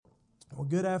Well,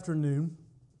 good afternoon.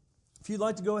 If you'd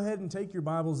like to go ahead and take your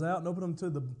Bibles out and open them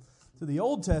to the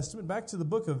Old Testament, back to the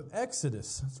book of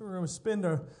Exodus. So we're going to spend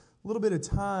a little bit of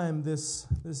time this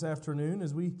afternoon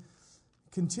as we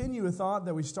continue a thought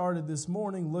that we started this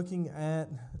morning, looking at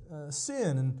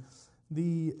sin and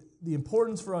the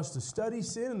importance for us to study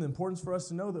sin and the importance for us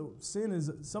to know that sin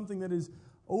is something that is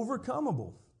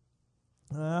overcomable.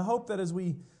 I hope that as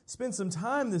we spend some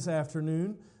time this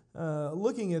afternoon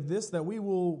looking at this, that we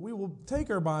will take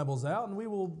our Bibles out and we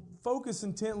will focus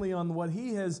intently on what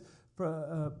He has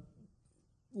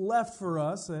left for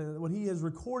us, what He has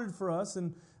recorded for us,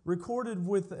 and recorded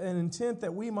with an intent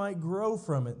that we might grow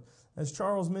from it. As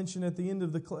Charles mentioned at the end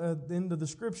of the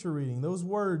scripture reading, those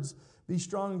words, "Be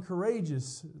strong and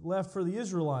courageous," left for the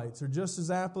Israelites, are just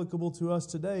as applicable to us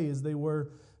today as they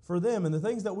were for them. And the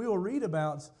things that we will read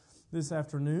about this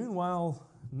afternoon, while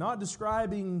not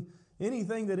describing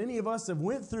anything that any of us have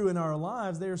went through in our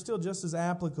lives, they are still just as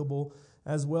applicable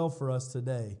as well for us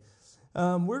today.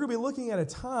 We're going to be looking at a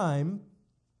time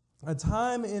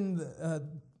in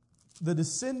the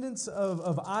descendants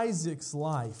of Isaac's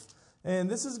life. And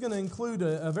this is going to include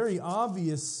a very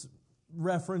obvious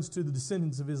reference to the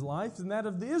descendants of his life, and that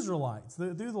of the Israelites,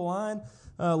 through the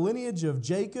lineage of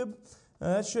Jacob.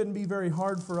 That shouldn't be very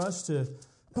hard for us to.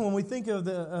 When we think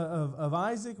of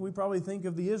Isaac, we probably think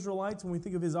of the Israelites. When we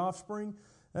think of his offspring,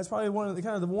 that's probably one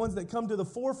of the ones that come to the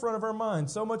forefront of our mind.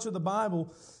 So much of the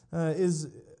Bible is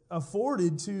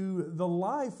afforded to the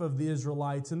life of the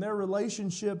Israelites and their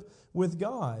relationship with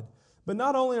God. But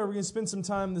not only are we going to spend some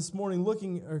time this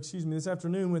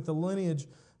afternoon with the lineage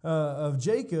of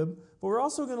Jacob, but we're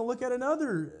also going to look at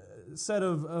another set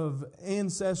of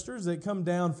ancestors that come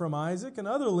down from Isaac,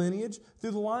 another lineage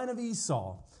through the line of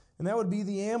Esau. And that would be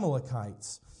the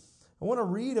Amalekites. I want to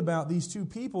read about these two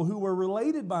people who were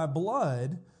related by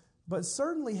blood, but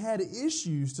certainly had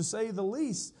issues, to say the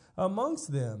least,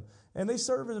 amongst them. And they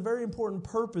serve as a very important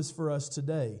purpose for us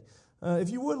today.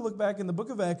 If you would look back in the book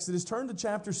of Exodus, turn to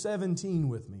chapter 17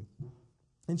 with me.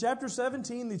 In chapter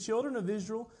 17, the children of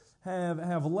Israel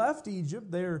have left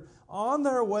Egypt. They're on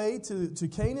their way to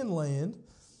Canaan land.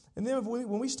 And then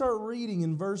when we start reading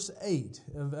in verse 8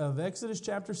 of Exodus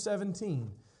chapter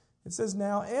 17, it says,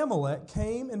 "Now Amalek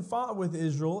came and fought with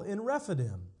Israel in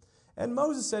Rephidim. And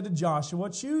Moses said to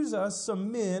Joshua, 'Choose us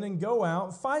some men and go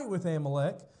out, fight with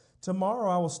Amalek. Tomorrow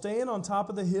I will stand on top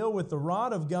of the hill with the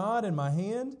rod of God in my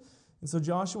hand.' And so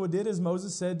Joshua did as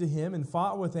Moses said to him and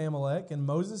fought with Amalek. And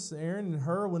Moses, Aaron, and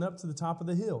Hur went up to the top of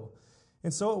the hill.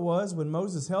 And so it was, when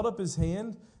Moses held up his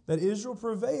hand, that Israel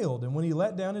prevailed. And when he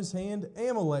let down his hand,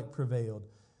 Amalek prevailed.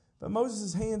 But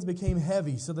Moses' hands became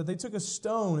heavy, so that they took a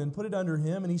stone and put it under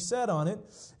him, and he sat on it.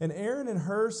 And Aaron and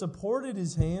Hur supported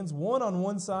his hands, one on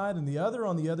one side and the other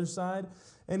on the other side.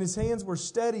 And his hands were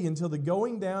steady until the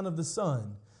going down of the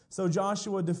sun. So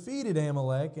Joshua defeated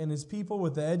Amalek and his people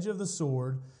with the edge of the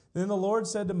sword. Then the Lord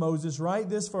said to Moses, 'Write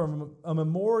this for a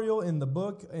memorial in the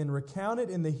book, and recount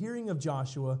it in the hearing of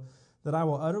Joshua, that I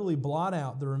will utterly blot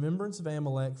out the remembrance of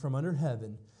Amalek from under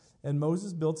heaven.' And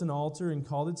Moses built an altar and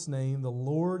called its name, 'The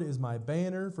Lord is my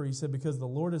banner.' For he said, 'Because the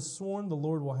Lord has sworn, the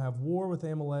Lord will have war with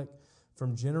Amalek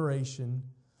from generation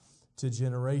to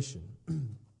generation.'"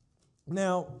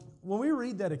 Now, when we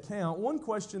read that account, one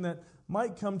question that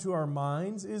might come to our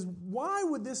minds is, why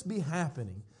would this be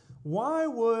happening? Why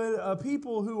would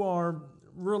people who are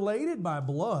related by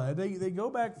blood, they go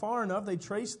back far enough, they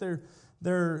trace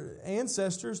their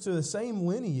ancestors to the same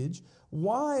lineage,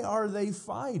 why are they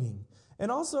fighting? And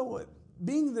also,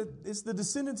 being that it's the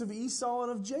descendants of Esau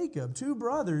and of Jacob, two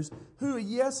brothers who,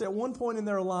 yes, at one point in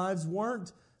their lives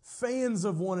weren't fans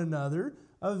of one another,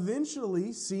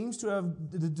 eventually seems to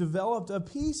have developed a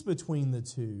peace between the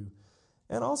two.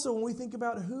 And also, when we think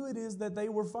about who it is that they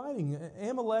were fighting,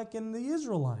 Amalek and the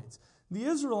Israelites. The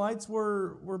Israelites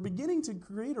were beginning to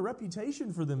create a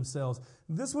reputation for themselves.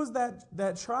 This was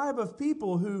that tribe of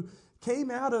people who came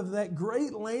out of that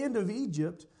great land of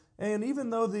Egypt. And even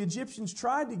though the Egyptians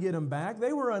tried to get them back,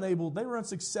 they were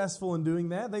unsuccessful in doing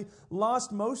that. They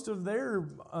lost most of their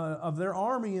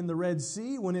army in the Red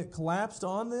Sea when it collapsed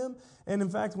on them. And in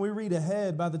fact, when we read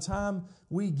ahead, by the time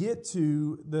we get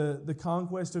to the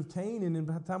conquest of Canaan, and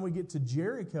by the time we get to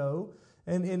Jericho,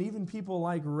 and even people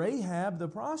like Rahab the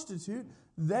prostitute,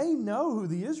 they know who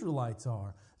the Israelites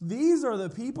are. These are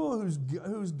the people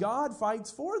whose God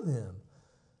fights for them.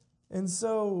 And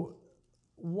so,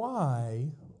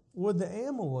 why would the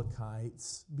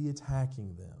Amalekites be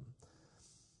attacking them?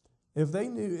 If they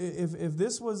knew, if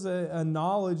this was a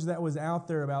knowledge that was out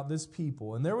there about this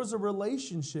people, and there was a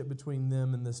relationship between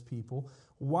them and this people,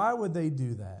 why would they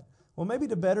do that? Well, maybe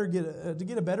to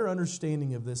get a better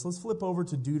understanding of this, let's flip over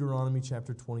to Deuteronomy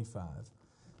chapter 25.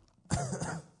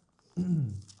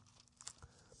 In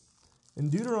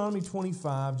Deuteronomy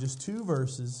 25, just two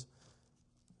verses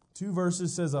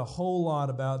says a whole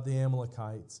lot about the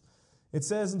Amalekites. It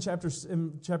says in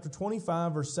chapter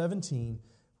 25, verse 17,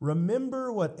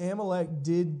 "Remember what Amalek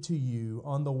did to you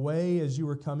on the way as you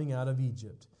were coming out of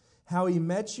Egypt, how he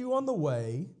met you on the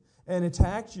way and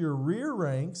attacked your rear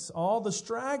ranks, all the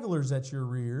stragglers at your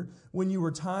rear, when you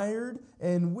were tired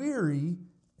and weary,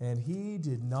 and he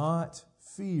did not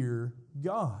fear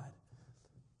God."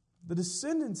 The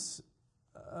descendants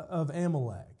of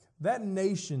Amalek, that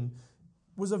nation,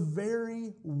 was a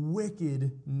very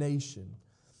wicked nation.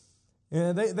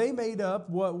 And they made up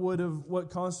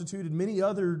what constituted many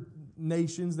other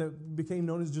nations that became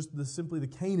known as just simply the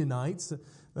Canaanites.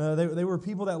 They were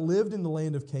people that lived in the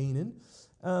land of Canaan.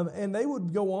 And they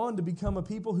would go on to become a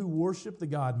people who worshiped the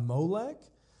god Molech.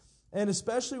 And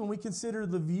especially when we consider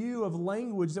the view of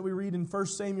language that we read in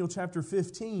 1 Samuel chapter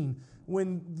 15,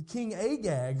 when King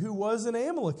Agag, who was an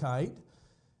Amalekite,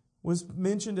 was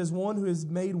mentioned as one who has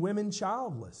made women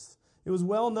childless. It was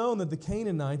well known that the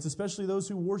Canaanites, especially those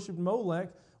who worshipped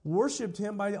Molech, worshipped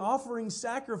him by offering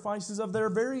sacrifices of their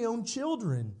very own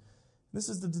children. This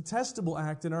is the detestable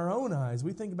act in our own eyes.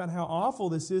 We think about how awful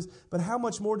this is, but how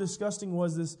much more disgusting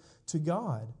was this to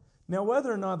God? Now,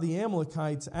 whether or not the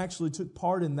Amalekites actually took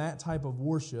part in that type of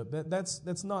worship,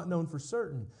 that's not known for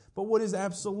certain. But what is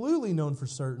absolutely known for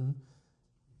certain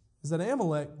is that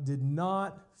Amalek did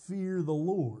not fear the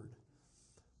Lord.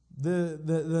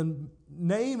 The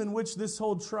name in which this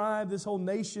whole tribe, this whole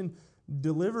nation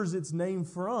delivers its name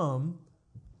from,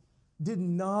 did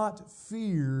not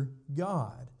fear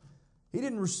God. He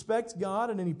didn't respect God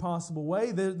in any possible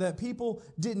way. That people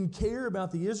didn't care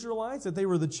about the Israelites, that they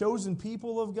were the chosen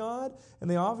people of God,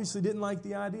 and they obviously didn't like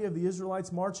the idea of the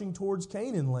Israelites marching towards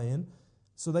Canaan land,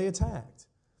 so they attacked.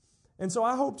 And so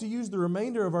I hope to use the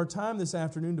remainder of our time this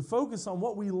afternoon to focus on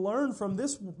what we learn from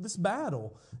this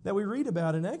battle that we read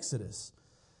about in Exodus.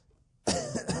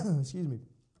 Excuse me.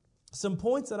 Some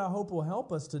points that I hope will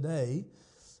help us today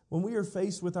when we are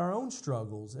faced with our own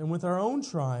struggles and with our own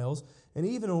trials, and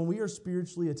even when we are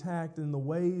spiritually attacked in the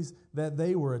ways that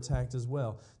they were attacked as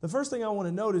well. The first thing I want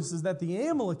to notice is that the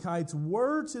Amalekites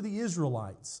were to the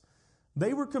Israelites.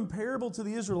 They were comparable to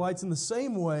the Israelites in the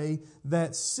same way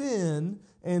that sin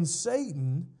and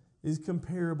Satan is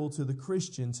comparable to the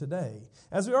Christian today.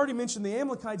 As we already mentioned, the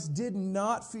Amalekites did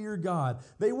not fear God.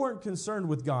 They weren't concerned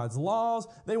with God's laws.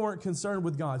 They weren't concerned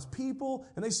with God's people.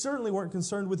 And they certainly weren't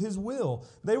concerned with His will.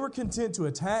 They were content to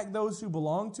attack those who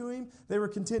belonged to Him. They were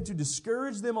content to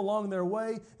discourage them along their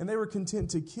way. And they were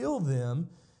content to kill them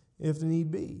if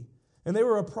need be. And they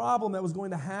were a problem that was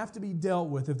going to have to be dealt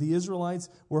with if the Israelites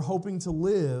were hoping to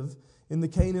live in the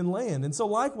Canaan land. And so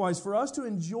likewise, for us to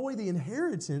enjoy the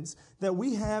inheritance that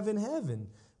we have in heaven,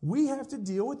 we have to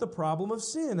deal with the problem of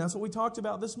sin. That's what we talked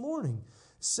about this morning.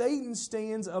 Satan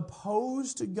stands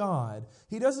opposed to God.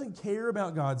 He doesn't care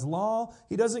about God's law.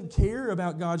 He doesn't care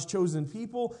about God's chosen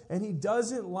people. And he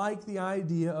doesn't like the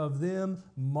idea of them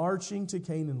marching to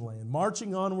Canaan land,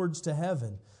 marching onwards to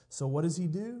heaven. So what does he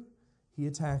do? He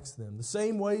attacks them the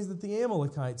same ways that the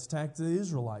Amalekites attacked the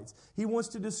Israelites. He wants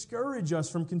to discourage us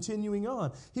from continuing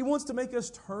on. He wants to make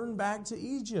us turn back to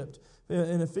Egypt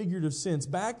in a figurative sense,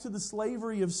 back to the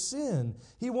slavery of sin.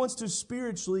 He wants to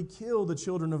spiritually kill the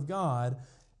children of God.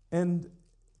 And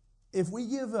if we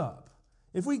give up,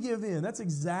 if we give in, that's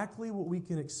exactly what we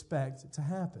can expect to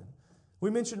happen.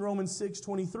 We mentioned Romans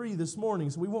 6:23 this morning,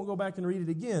 so we won't go back and read it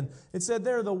again. It said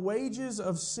there, the wages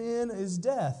of sin is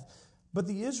death. But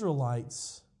like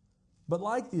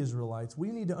the Israelites,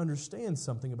 we need to understand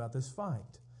something about this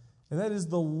fight. And that is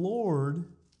the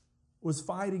Lord was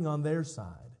fighting on their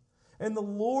side. And the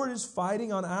Lord is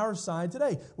fighting on our side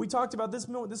today. We talked about this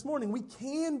morning. We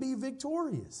can be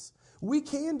victorious. We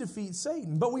can defeat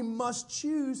Satan, but we must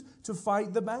choose to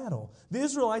fight the battle. The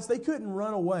Israelites, they couldn't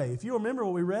run away. If you remember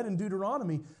what we read in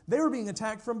Deuteronomy, they were being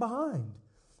attacked from behind.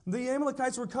 The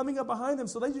Amalekites were coming up behind them,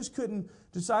 so they just couldn't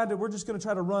decide that we're just going to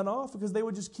try to run off because they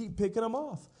would just keep picking them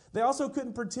off. They also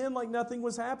couldn't pretend like nothing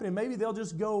was happening. Maybe they'll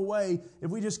just go away if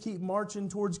we just keep marching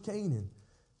towards Canaan.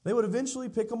 They would eventually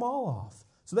pick them all off.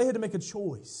 So they had to make a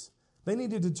choice. They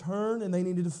needed to turn and they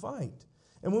needed to fight.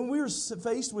 And when we are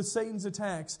faced with Satan's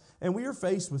attacks, and we are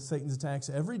faced with Satan's attacks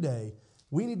every day,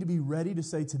 we need to be ready to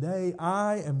say, today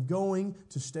I am going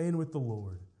to stand with the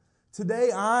Lord.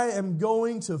 Today I am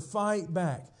going to fight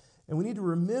back. And we need to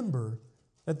remember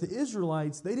that the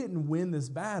Israelites, they didn't win this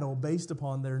battle based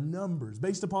upon their numbers,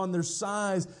 based upon their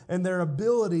size and their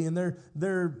ability and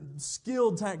their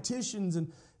skilled tacticians.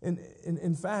 And And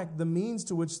in fact, the means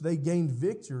to which they gained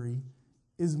victory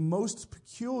is most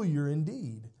peculiar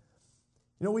indeed.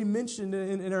 You know, we mentioned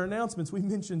in our announcements, we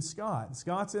mentioned Scott.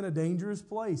 Scott's in a dangerous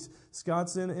place.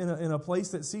 Scott's in a place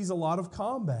that sees a lot of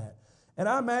combat. And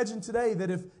I imagine today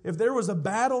that if there was a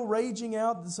battle raging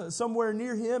out somewhere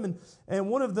near him, and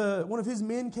one of his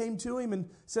men came to him and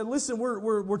said, "Listen,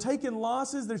 we're taking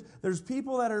losses. There's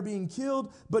people that are being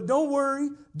killed, but don't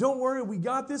worry, we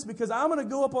got this, because I'm going to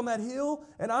go up on that hill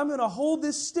and I'm going to hold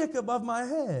this stick above my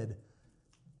head,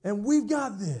 and we've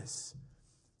got this."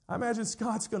 I imagine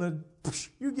Scott's going to,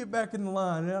 "You get back in the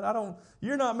line.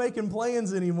 You're not making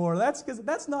plans anymore." That's because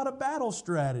that's not a battle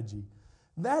strategy.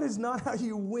 That is not how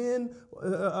you win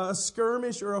a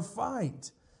skirmish or a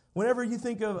fight. Whenever you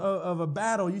think of a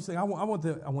battle, you say, I want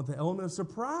the element of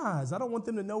surprise. I don't want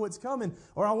them to know what's coming,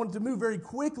 or I want it to move very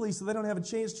quickly so they don't have a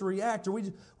chance to react, or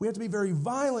we have to be very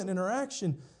violent in our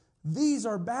action. These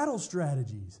are battle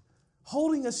strategies.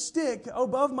 Holding a stick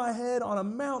above my head on a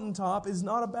mountaintop is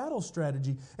not a battle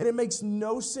strategy, and it makes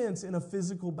no sense in a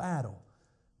physical battle.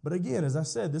 But again, as I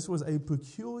said, this was a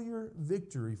peculiar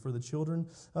victory for the children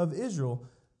of Israel.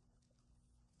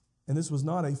 And this was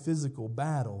not a physical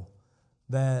battle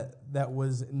that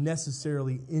was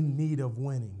necessarily in need of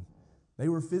winning. They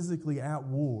were physically at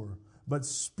war, but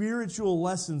spiritual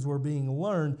lessons were being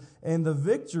learned, and the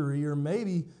victory, or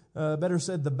maybe better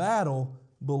said, the battle,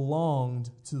 belonged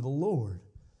to the Lord.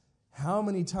 How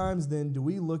many times then do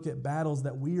we look at battles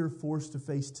that we are forced to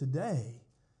face today?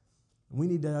 We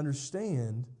need to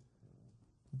understand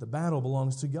that the battle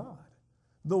belongs to God.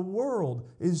 The world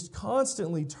is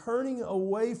constantly turning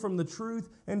away from the truth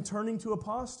and turning to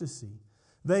apostasy.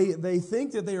 They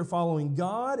think that they are following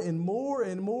God, and more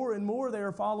and more and more they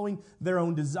are following their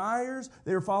own desires.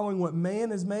 They are following what man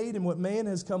has made and what man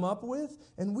has come up with.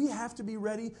 And we have to be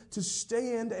ready to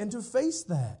stand and to face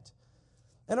that.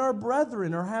 And our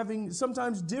brethren are having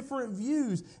sometimes different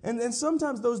views. And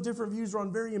sometimes those different views are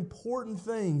on very important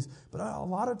things. But a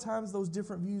lot of times those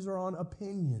different views are on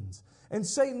opinions. And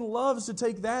Satan loves to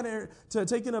take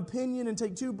an opinion and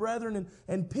take two brethren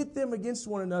and pit them against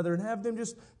one another and have them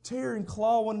just tear and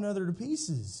claw one another to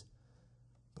pieces.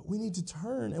 But we need to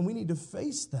turn and we need to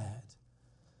face that.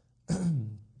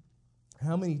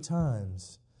 How many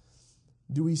times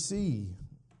do we see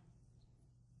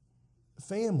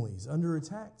families under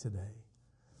attack today?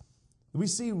 We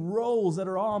see roles that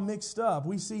are all mixed up.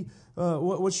 We see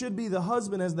what should be the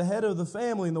husband as the head of the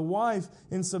family, and the wife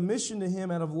in submission to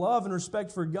him out of love and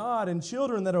respect for God, and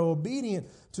children that are obedient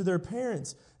to their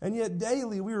parents. And yet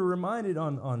daily we are reminded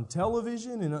on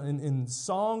television and in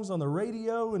songs on the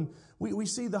radio, and we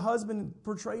see the husband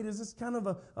portrayed as this kind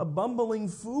of a bumbling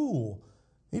fool.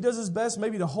 He does his best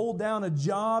maybe to hold down a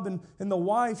job, and the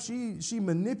wife, she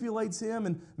manipulates him,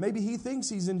 and maybe he thinks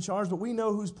he's in charge, but we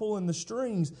know who's pulling the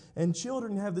strings. And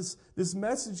children have this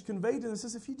message conveyed to them that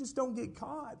says, if you just don't get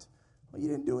caught, well, you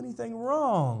didn't do anything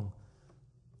wrong.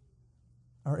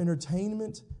 Our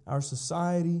entertainment, our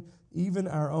society, even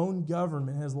our own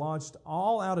government has launched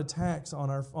all-out attacks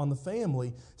on the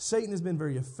family. Satan has been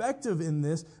very effective in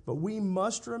this, but we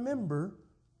must remember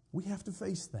we have to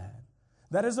face that.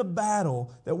 That is a battle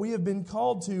that we have been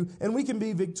called to, and we can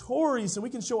be victorious, and we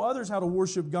can show others how to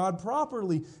worship God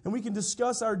properly, and we can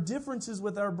discuss our differences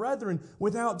with our brethren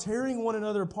without tearing one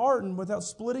another apart and without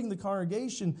splitting the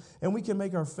congregation, and we can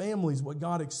make our families what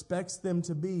God expects them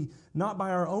to be, not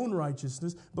by our own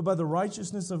righteousness, but by the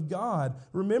righteousness of God,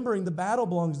 remembering the battle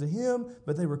belongs to Him,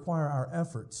 but they require our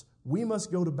efforts. We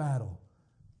must go to battle,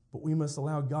 but we must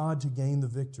allow God to gain the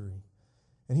victory.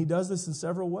 And He does this in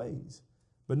several ways.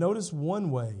 But notice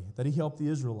one way that He helped the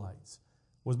Israelites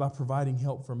was by providing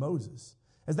help for Moses.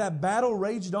 As that battle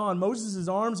raged on, Moses'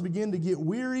 arms began to get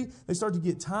weary. They start to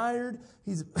get tired.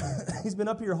 He's been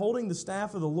up here holding the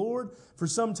staff of the Lord for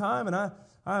some time. And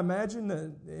I imagine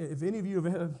that if any of you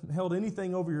have held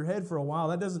anything over your head for a while,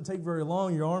 that doesn't take very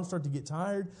long. Your arms start to get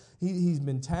tired. He's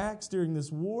been taxed during this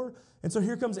war. And so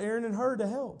here comes Aaron and Hur to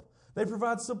help. They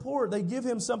provide support. They give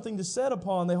him something to set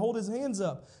upon. They hold his hands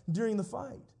up during the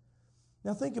fight.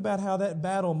 Now think about how that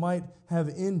battle might have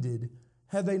ended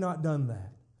had they not done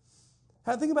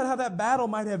that. Think about how that battle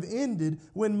might have ended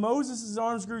when Moses'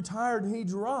 arms grew tired and he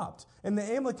dropped, and the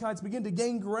Amalekites began to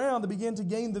gain ground. They began to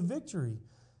gain the victory.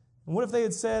 And what if they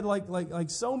had said,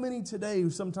 like so many today who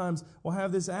sometimes will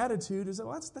have this attitude, is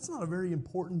well, that's not a very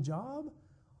important job?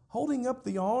 Holding up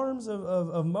the arms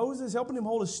of Moses, helping him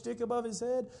hold a stick above his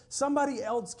head? Somebody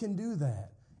else can do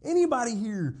that. Anybody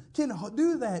here can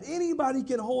do that. Anybody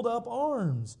can hold up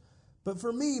arms. But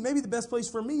for me, maybe the best place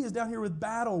for me is down here with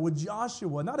battle, with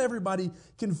Joshua. Not everybody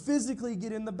can physically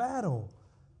get in the battle.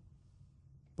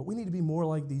 But we need to be more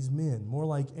like these men, more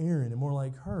like Aaron and more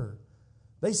like Hur.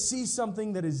 They see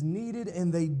something that is needed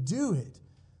and they do it.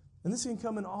 And this can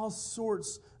come in all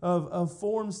sorts of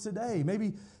forms today.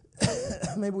 Maybe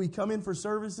we come in for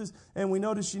services and we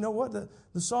notice, you know what,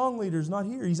 the song leader's not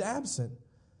here. He's absent.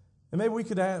 And maybe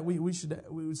we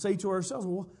would say to ourselves,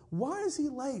 well, why is he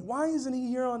late? Why isn't he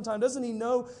here on time? Doesn't he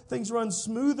know things run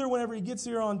smoother whenever he gets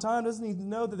here on time? Doesn't he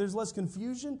know that there's less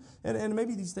confusion? And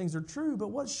maybe these things are true, but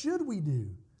what should we do?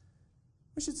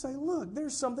 We should say, look,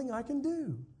 there's something I can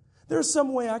do. There's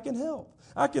some way I can help.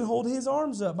 I can hold his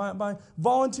arms up by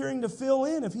volunteering to fill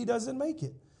in if he doesn't make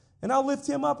it. And I'll lift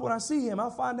him up when I see him. I'll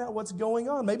find out what's going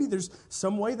on. Maybe there's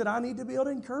some way that I need to be able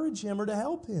to encourage him or to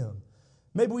help him.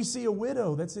 Maybe we see a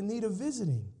widow that's in need of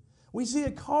visiting. We see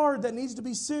a card that needs to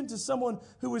be sent to someone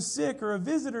who is sick or a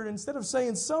visitor. Instead of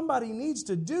saying somebody needs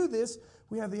to do this,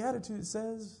 we have the attitude that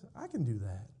says, I can do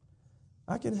that.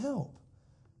 I can help.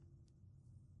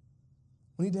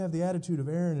 We need to have the attitude of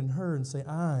Aaron and Hur and say,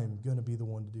 I'm going to be the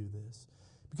one to do this.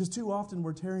 Because too often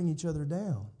we're tearing each other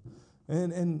down.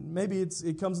 And maybe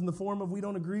it comes in the form of we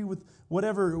don't agree with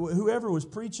whoever was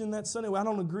preaching that Sunday. I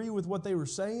don't agree with what they were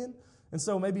saying. And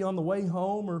so maybe on the way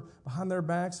home or behind their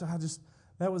backs,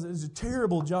 it was a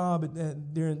terrible job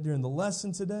during the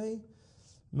lesson today.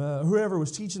 Whoever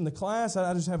was teaching the class,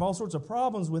 I just have all sorts of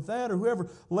problems with that. Or whoever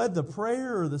led the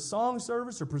prayer or the song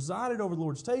service or presided over the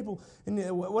Lord's table. And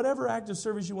whatever act of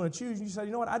service you want to choose, you say,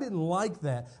 you know what, I didn't like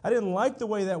that. I didn't like the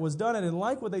way that was done. I didn't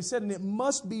like what they said, and it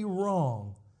must be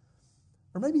wrong.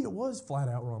 Or maybe it was flat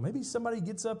out wrong. Maybe somebody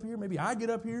gets up here, maybe I get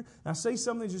up here, and I say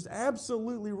something that's just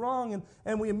absolutely wrong,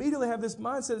 and we immediately have this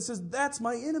mindset that says, that's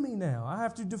my enemy now. I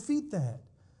have to defeat that.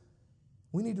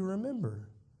 We need to remember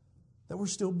that we're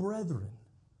still brethren.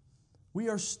 We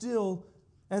are still,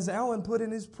 as Alan put in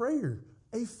his prayer,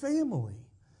 a family.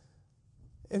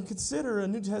 And consider a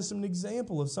New Testament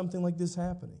example of something like this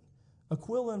happening.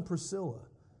 Aquila and Priscilla,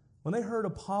 when they heard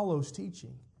Apollos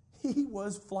teaching, he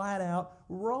was flat out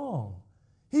wrong.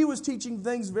 He was teaching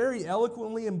things very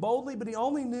eloquently and boldly, but he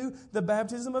only knew the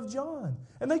baptism of John.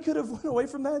 And they could have went away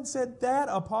from that and said, that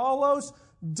Apollos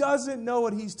doesn't know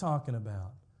what he's talking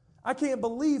about. I can't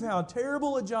believe how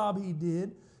terrible a job he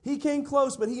did. He came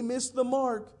close, but he missed the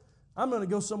mark. I'm going to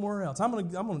go somewhere else. I'm going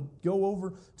to go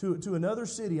over to another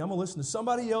city. I'm going to listen to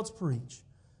somebody else preach.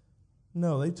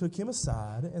 No, they took him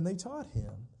aside and they taught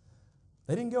him.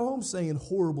 They didn't go home saying,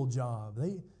 horrible job.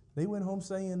 They went home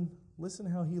saying, listen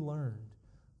how he learned.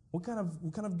 What kind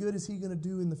of good is he going to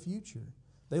do in the future?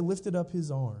 They lifted up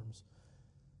his arms.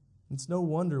 It's no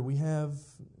wonder we have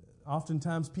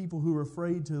oftentimes people who are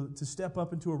afraid to step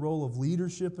up into a role of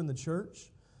leadership in the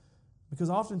church. Because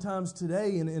oftentimes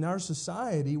today in our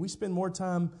society, we spend more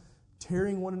time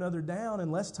tearing one another down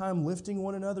and less time lifting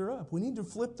one another up. We need to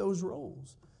flip those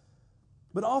roles.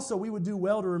 But also we would do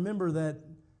well to remember that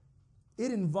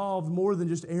it involved more than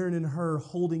just Aaron and Hur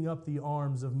holding up the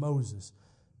arms of Moses.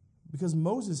 Because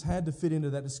Moses had to fit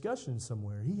into that discussion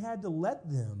somewhere. He had to let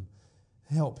them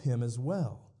help him as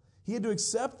well. He had to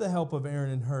accept the help of Aaron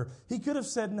and Hur. He could have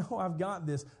said, no, I've got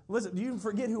this. Listen, do you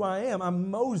forget who I am? I'm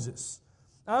Moses.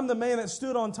 I'm the man that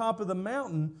stood on top of the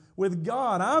mountain with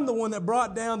God. I'm the one that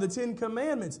brought down the 10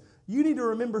 Commandments. You need to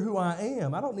remember who I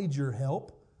am. I don't need your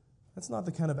help. That's not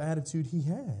the kind of attitude he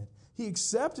had. He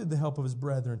accepted the help of his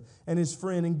brethren and his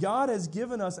friend. And God has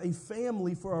given us a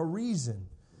family for a reason.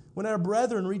 When our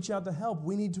brethren reach out to help,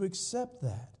 we need to accept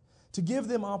that, to give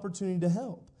them opportunity to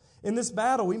help. In this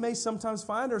battle, we may sometimes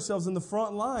find ourselves in the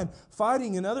front line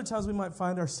fighting, and other times we might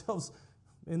find ourselves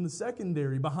in the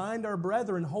secondary, behind our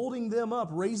brethren, holding them up,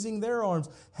 raising their arms,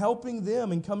 helping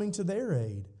them and coming to their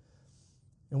aid.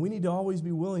 And we need to always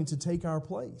be willing to take our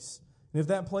place. And if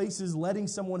that place is letting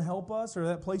someone help us, or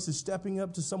that place is stepping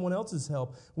up to someone else's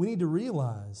help, we need to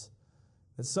realize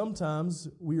that sometimes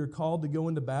we are called to go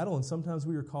into battle, and sometimes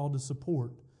we are called to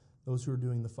support those who are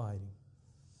doing the fighting.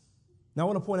 Now I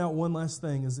want to point out one last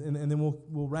thing, and then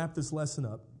we'll wrap this lesson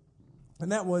up.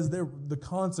 And that was the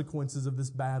consequences of this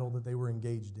battle that they were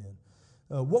engaged in.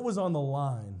 What was on the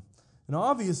line? And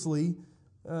obviously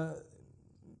God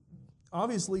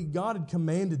had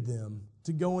commanded them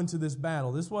to go into this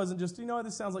battle. This wasn't just,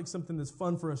 this sounds like something that's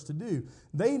fun for us to do.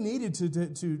 They needed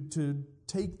to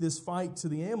take this fight to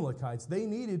the Amalekites. They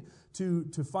needed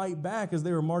to fight back as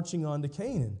they were marching on to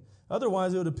Canaan.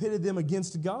 Otherwise, it would have pitted them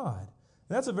against God.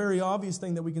 And that's a very obvious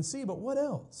thing that we can see, but what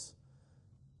else?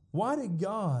 Why did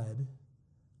God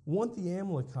want the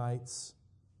Amalekites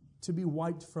to be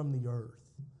wiped from the earth?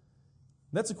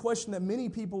 That's a question that many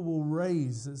people will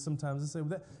raise sometimes. They say,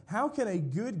 how can a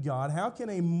good God, how can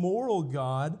a moral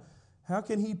God, how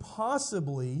can he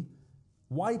possibly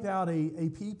wipe out a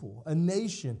people, a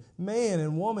nation, man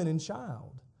and woman and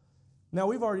child. Now,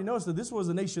 we've already noticed that this was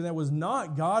a nation that was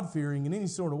not God-fearing in any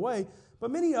sort of way, but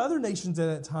many other nations at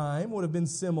that time would have been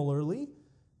similarly.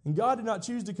 And God did not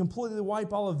choose to completely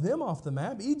wipe all of them off the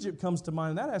map. Egypt comes to mind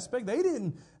in that aspect. They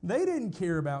didn't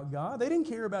care about God. They didn't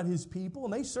care about His people,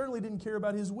 and they certainly didn't care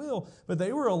about His will. But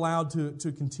they were allowed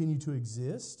to continue to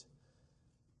exist.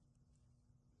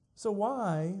 So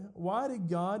why did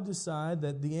God decide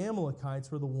that the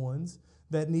Amalekites were the ones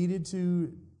that needed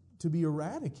to be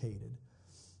eradicated?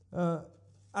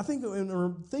 I think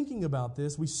in thinking about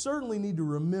this, we certainly need to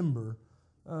remember,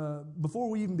 before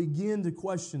we even begin to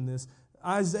question this,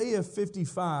 Isaiah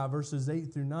 55, verses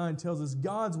 8 through 9, tells us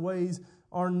God's ways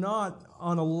are not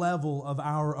on a level of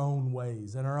our own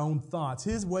ways and our own thoughts.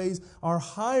 His ways are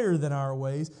higher than our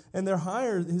ways, and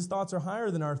His thoughts are higher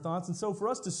than our thoughts. And so for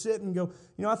us to sit and go,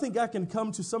 I think I can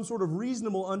come to some sort of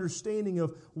reasonable understanding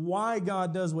of why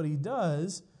God does what He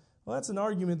does, well, that's an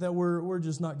argument that we're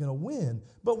just not going to win.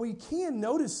 But we can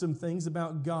notice some things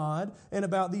about God and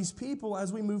about these people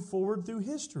as we move forward through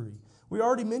history. We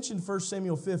already mentioned 1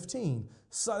 Samuel 15.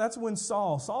 So that's when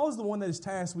Saul is the one that is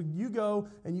tasked with, you go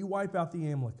and you wipe out the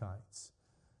Amalekites.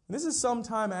 And this is some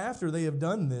time after they have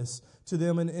done this to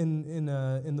them in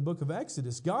the book of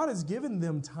Exodus. God has given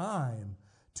them time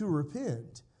to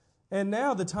repent. And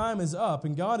now the time is up,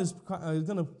 and God is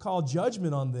going to call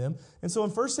judgment on them. And so in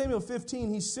 1 Samuel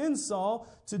 15, He sends Saul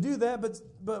to do that.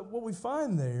 But what we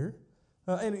find there,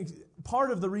 and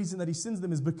part of the reason that He sends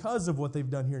them is because of what they've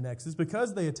done here in Exodus,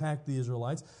 because they attacked the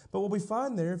Israelites. But what we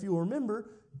find there, if you will remember,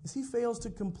 is He fails to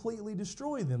completely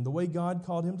destroy them the way God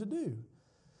called Him to do.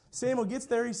 Samuel gets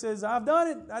there, he says, I've done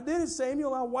it. I did it,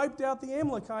 Samuel. I wiped out the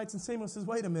Amalekites. And Samuel says,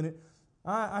 wait a minute.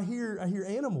 I hear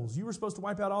animals. You were supposed to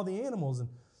wipe out all the animals.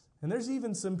 And there's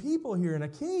even some people here and a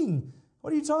king.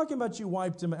 What are you talking about? You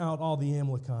wiped him out, all the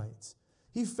Amalekites.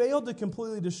 He failed to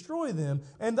completely destroy them.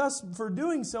 And thus, for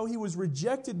doing so, he was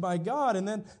rejected by God. And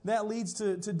then that leads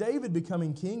to David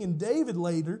becoming king. And David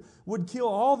later would kill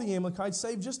all the Amalekites,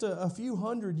 save just a few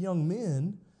hundred young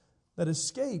men that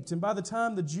escaped. And by the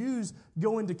time the Jews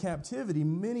go into captivity,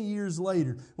 many years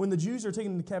later, when the Jews are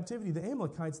taken into captivity, the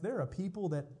Amalekites, they're a people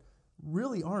that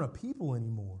really aren't a people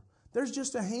anymore. There's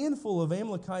just a handful of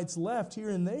Amalekites left here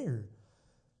and there.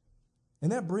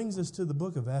 And that brings us to the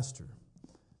book of Esther.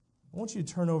 I want you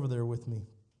to turn over there with me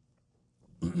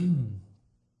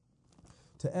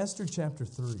to Esther chapter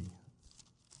 3.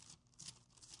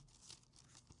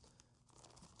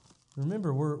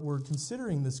 Remember, we're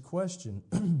considering this question.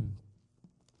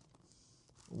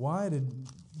 Why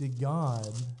did God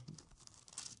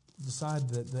decide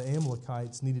that the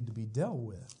Amalekites needed to be dealt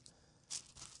with?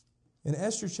 In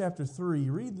Esther chapter 3,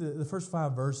 read the first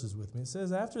 5 verses with me. It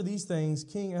says, after these things,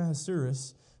 King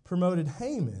Ahasuerus promoted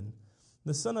Haman,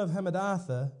 the son of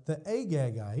Hammedatha, the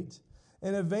Agagite,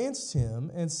 and advanced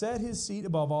him and set his seat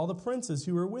above all the princes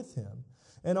who were with him.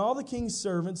 And all the king's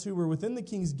servants who were within the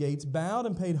king's gates bowed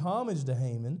and paid homage to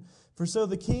Haman, for so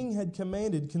the king had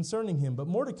commanded concerning him. But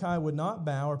Mordecai would not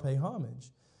bow or pay homage.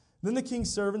 Then the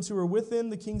king's servants who were within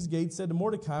the king's gates said to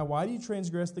Mordecai, why do you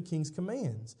transgress the king's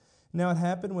commands? Now it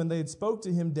happened when they had spoke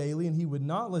to him daily, and he would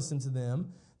not listen to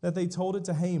them, that they told it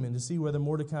to Haman to see whether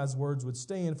Mordecai's words would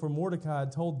stand, for Mordecai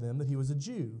had told them that he was a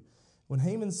Jew. When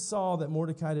Haman saw that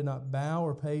Mordecai did not bow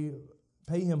or pay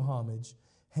him homage,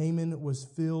 Haman was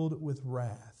filled with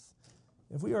wrath.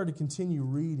 If we are to continue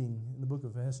reading in the book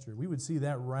of Esther, we would see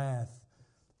that wrath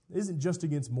isn't just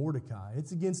against Mordecai.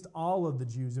 It's against all of the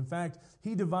Jews. In fact,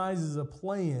 he devises a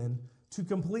plan to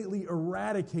completely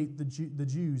eradicate the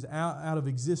Jews out of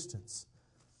existence.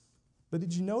 But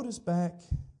did you notice back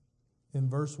in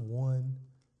verse 1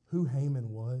 who Haman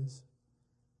was?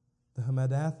 The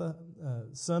Hammedatha,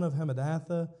 son of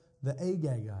Hammedatha, the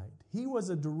Agagite. He was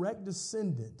a direct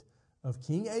descendant of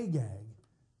King Agag,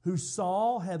 who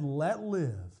Saul had let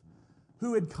live,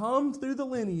 who had come through the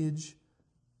lineage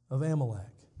of Amalek.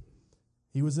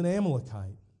 He was an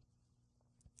Amalekite.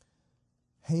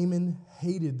 Haman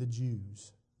hated the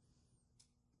Jews.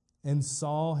 And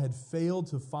Saul had failed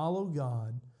to follow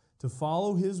God, to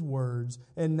follow His words,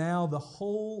 and now the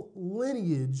whole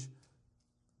lineage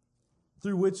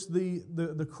through which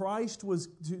the Christ was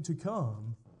to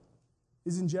come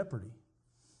is in jeopardy.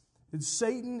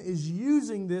 Satan is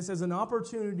using this as an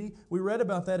opportunity. We read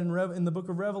about that in the book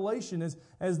of Revelation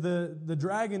as the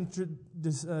dragon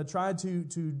tried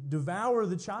to devour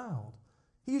the child.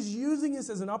 He's using this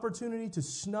as an opportunity to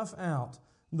snuff out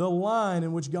the line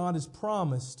in which God has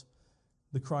promised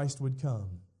the Christ would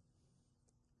come.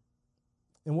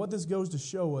 And what this goes to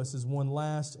show us is one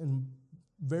last and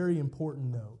very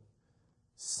important note.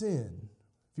 Sin,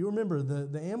 If you remember,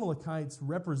 the Amalekites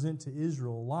represent to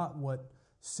Israel a lot what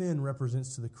sin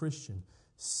represents to the Christian.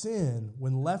 Sin,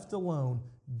 when left alone,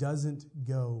 doesn't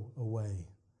go away.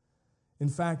 In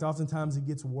fact, oftentimes it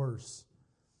gets worse.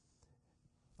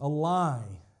 A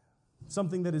lie,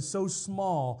 something that is so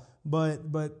small but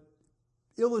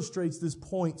illustrates this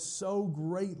point so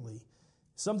greatly.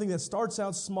 Something that starts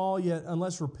out small, yet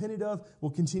unless repented of, will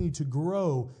continue to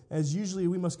grow, as usually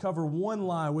we must cover one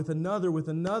lie with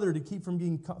another to keep from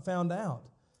being found out.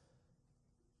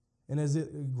 And as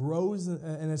it grows,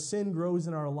 and as sin grows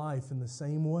in our life in the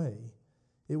same way,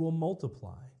 it will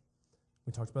multiply.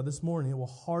 We talked about this morning, it will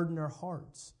harden our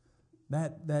hearts.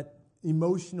 That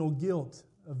emotional guilt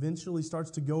eventually starts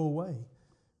to go away.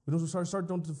 We don't start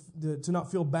to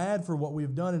not feel bad for what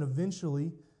we've done, and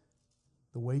eventually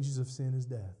the wages of sin is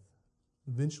death.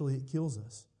 Eventually it kills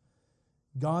us.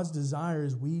 God's desire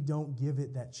is we don't give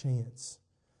it that chance.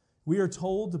 We are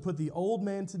told to put the old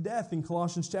man to death in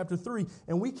Colossians chapter 3,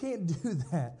 and we can't do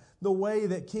that the way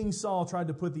that King Saul tried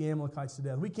to put the Amalekites to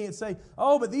death. We can't say,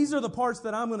 oh, but these are the parts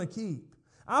that I'm going to keep.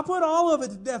 I put all of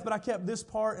it to death, but I kept this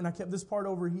part and I kept this part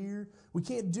over here. We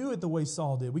can't do it the way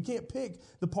Saul did. We can't pick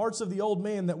the parts of the old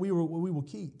man that we will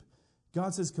keep.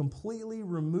 God says completely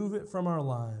remove it from our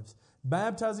lives.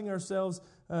 Baptizing ourselves,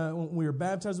 when we are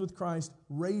baptized with Christ,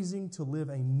 raising to live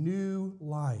a new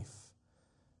life.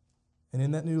 And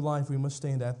in that new life, we must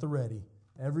stand at the ready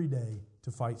every day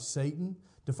to fight Satan,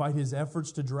 to fight his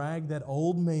efforts to drag that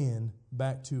old man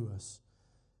back to us.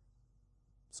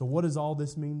 So what does all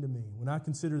this mean to me? When I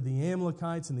consider the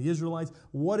Amalekites and the Israelites,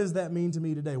 what does that mean to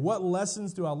me today? What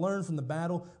lessons do I learn from the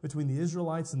battle between the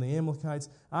Israelites and the Amalekites?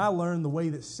 I learned the way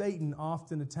that Satan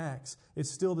often attacks. It's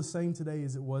still the same today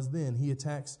as it was then. He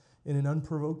attacks in an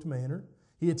unprovoked manner.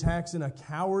 He attacks in a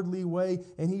cowardly way,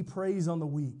 and he preys on the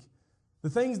weak. The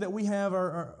things that we have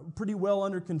are pretty well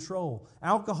under control.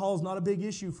 Alcohol is not a big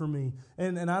issue for me,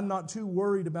 and I'm not too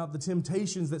worried about the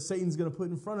temptations that Satan's going to put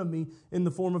in front of me in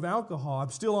the form of alcohol. I'm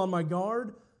still on my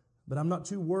guard, but I'm not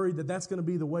too worried that that's going to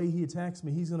be the way he attacks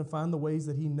me. He's going to find the ways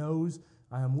that he knows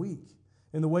I am weak,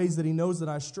 and the ways that he knows that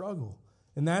I struggle.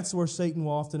 And that's where Satan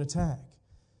will often attack.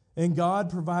 And God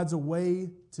provides a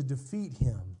way to defeat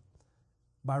him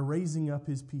by raising up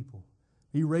his people.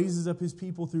 He raises up his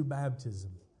people through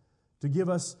baptism, to give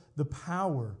us the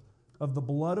power of the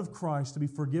blood of Christ to be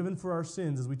forgiven for our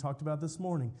sins, as we talked about this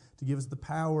morning, to give us the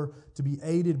power to be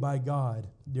aided by God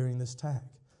during this attack.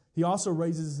 He also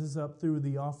raises us up through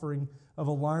the offering of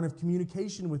a line of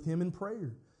communication with him in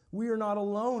prayer. We are not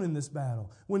alone in this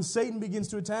battle. When Satan begins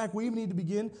to attack, we need to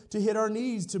begin to hit our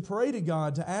knees, to pray to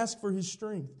God, to ask for his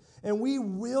strength. And we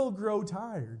will grow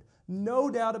tired. No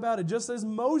doubt about it. Just as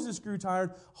Moses grew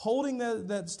tired holding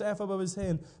that staff above his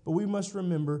hand. But we must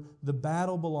remember the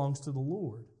battle belongs to the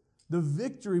Lord. The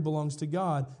victory belongs to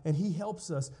God. And he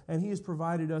helps us. And he has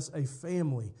provided us a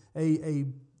family, a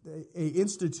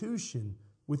institution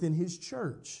within his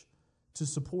church to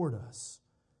support us.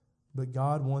 But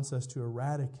God wants us to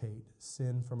eradicate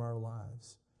sin from our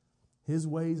lives. His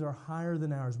ways are higher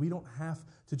than ours. We don't have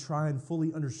to try and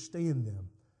fully understand them.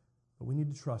 But we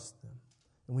need to trust them.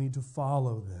 And we need to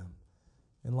follow them.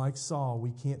 And like Saul,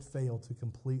 we can't fail to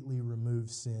completely remove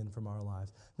sin from our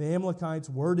lives. The Amalekites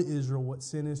were to Israel what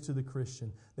sin is to the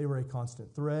Christian. They were a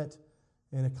constant threat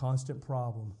and a constant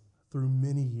problem through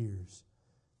many years.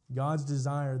 God's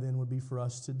desire then would be for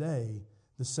us today,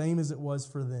 the same as it was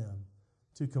for them,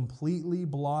 to completely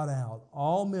blot out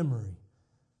all memory,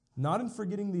 not in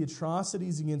forgetting the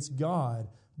atrocities against God,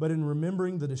 but in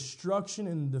remembering the destruction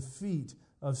and defeat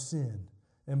of sin.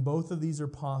 And both of these are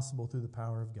possible through the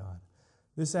power of God.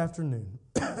 This afternoon,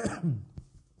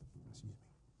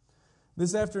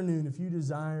 if you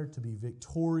desire to be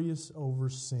victorious over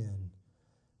sin,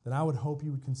 then I would hope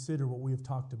you would consider what we have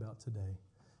talked about today.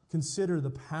 Consider the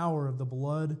power of the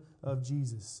blood of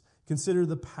Jesus. Consider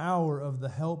the power of the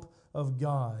help of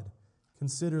God.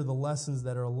 Consider the lessons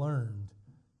that are learned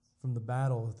from the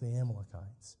battle with the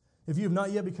Amalekites. If you have not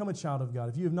yet become a child of God,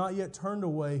 if you have not yet turned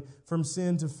away from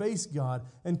sin to face God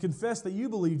and confess that you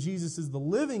believe Jesus is the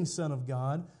living Son of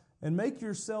God, and make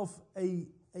yourself a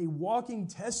walking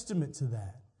testament to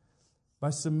that by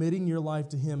submitting your life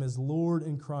to Him as Lord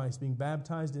and Christ, being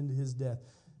baptized into His death.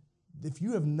 If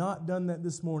you have not done that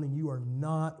this morning, you are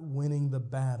not winning the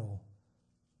battle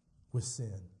with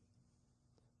sin.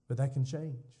 But that can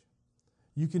change.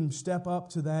 You can step up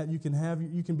to that. You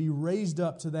can be raised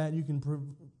up to that. You can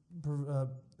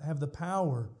have the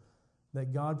power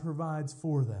that God provides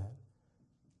for that.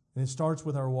 And it starts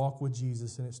with our walk with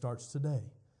Jesus, and it starts today.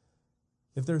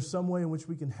 If there's some way in which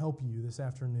we can help you this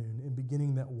afternoon in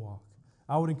beginning that walk,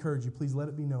 I would encourage you, please let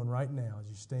it be known right now as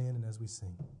you stand and as we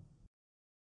sing.